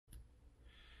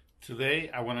Today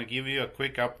I want to give you a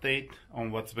quick update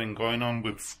on what's been going on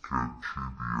with Sketchy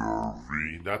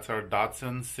RV. That's our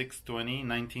Datsun 620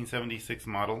 1976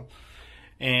 model,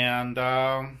 and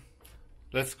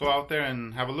let's go out there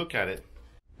and have a look at it.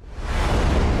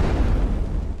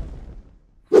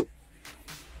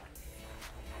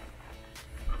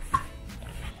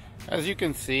 As you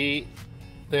can see,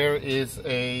 there is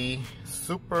a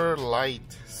super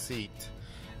light seat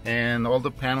and all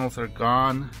the panels are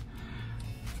gone.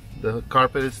 The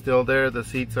carpet is still there, the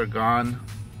seats are gone,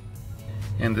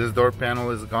 and this door panel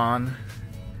is gone.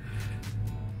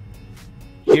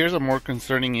 Here's a more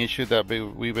concerning issue that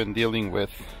we've been dealing with.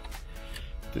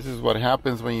 This is what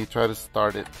happens when you try to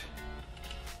start it.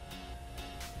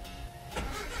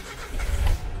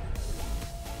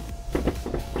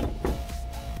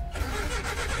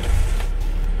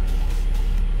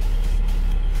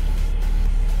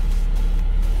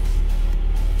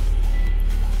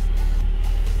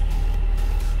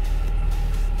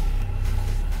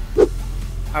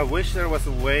 I wish there was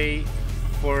a way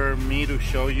for me to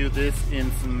show you this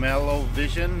in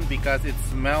smell-o-vision, because it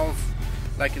smells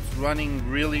like it's running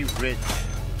really rich.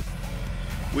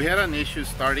 We had an issue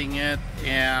starting it,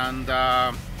 and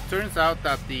turns out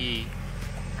that the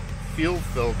fuel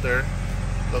filter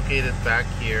located back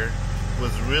here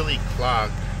was really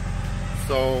clogged,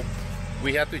 so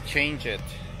we had to change it.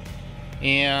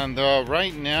 And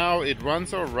right now it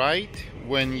runs all right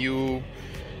when you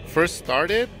first start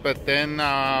it, but then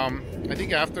I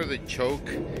think after the choke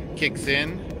kicks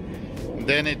in,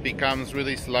 then it becomes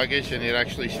really sluggish and it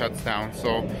actually shuts down.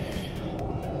 So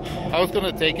I was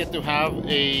gonna take it to have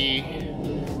a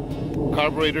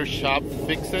carburetor shop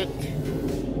fix it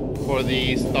for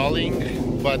the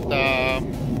stalling, but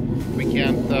we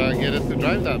can't get it to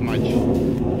drive that much.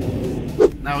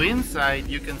 Now inside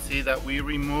you can see that we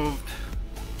removed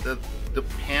the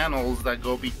panels that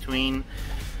go between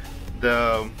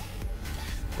the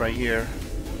right here,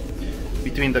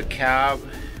 between the cab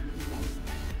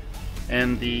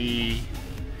and the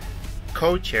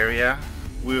coach area.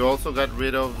 We also got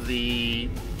rid of the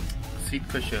seat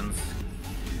cushions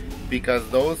because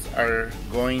those are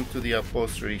going to the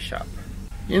upholstery shop.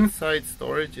 Inside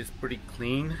storage is pretty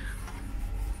clean.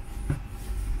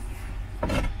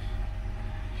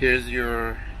 Here's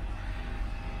your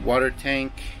water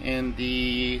tank and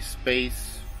the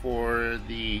space for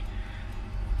the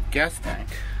gas tank.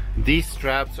 These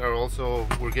straps are also,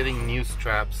 we're getting new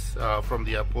straps from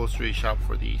the upholstery shop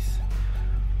for these.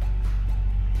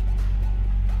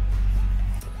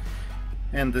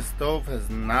 And the stove has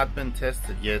not been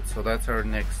tested yet, so that's our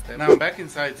next step. Now I'm back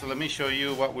inside, so let me show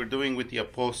you what we're doing with the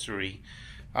upholstery.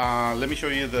 Let me show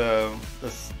you the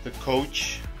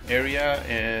coach area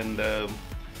and the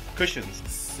cushions.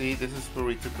 See, this is where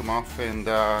we took them off, and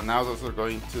now those are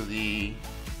going to the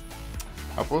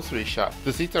upholstery shop.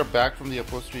 The seats are back from the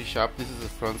upholstery shop. This is the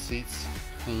front seats,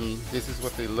 and this is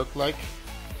what they look like.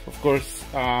 Of course,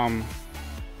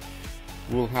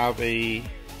 we'll have a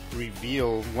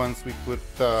reveal once we put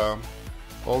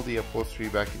all the upholstery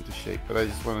back into shape, but I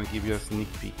just want to give you a sneak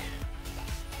peek.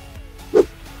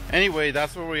 Anyway,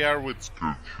 that's where we are with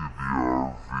Sketchy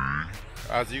RV.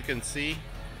 As you can see,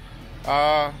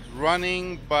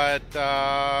 running, but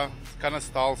kind of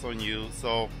stalls on you,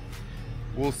 so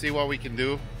we'll see what we can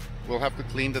do. We'll have to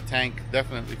clean the tank,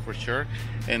 definitely, for sure,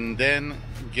 and then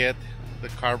get the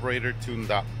carburetor tuned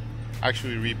up,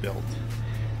 actually rebuilt.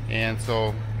 And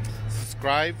so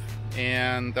subscribe,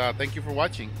 and thank you for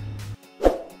watching.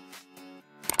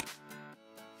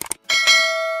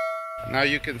 Now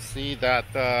you can see that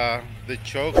the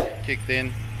choke kicked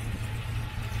in,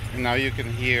 and now you can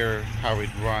hear how it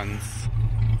runs.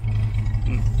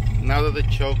 Now that the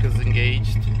choke is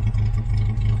engaged,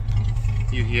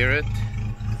 you hear it.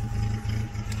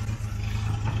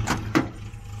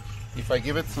 If I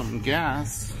give it some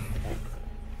gas,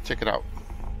 check it out.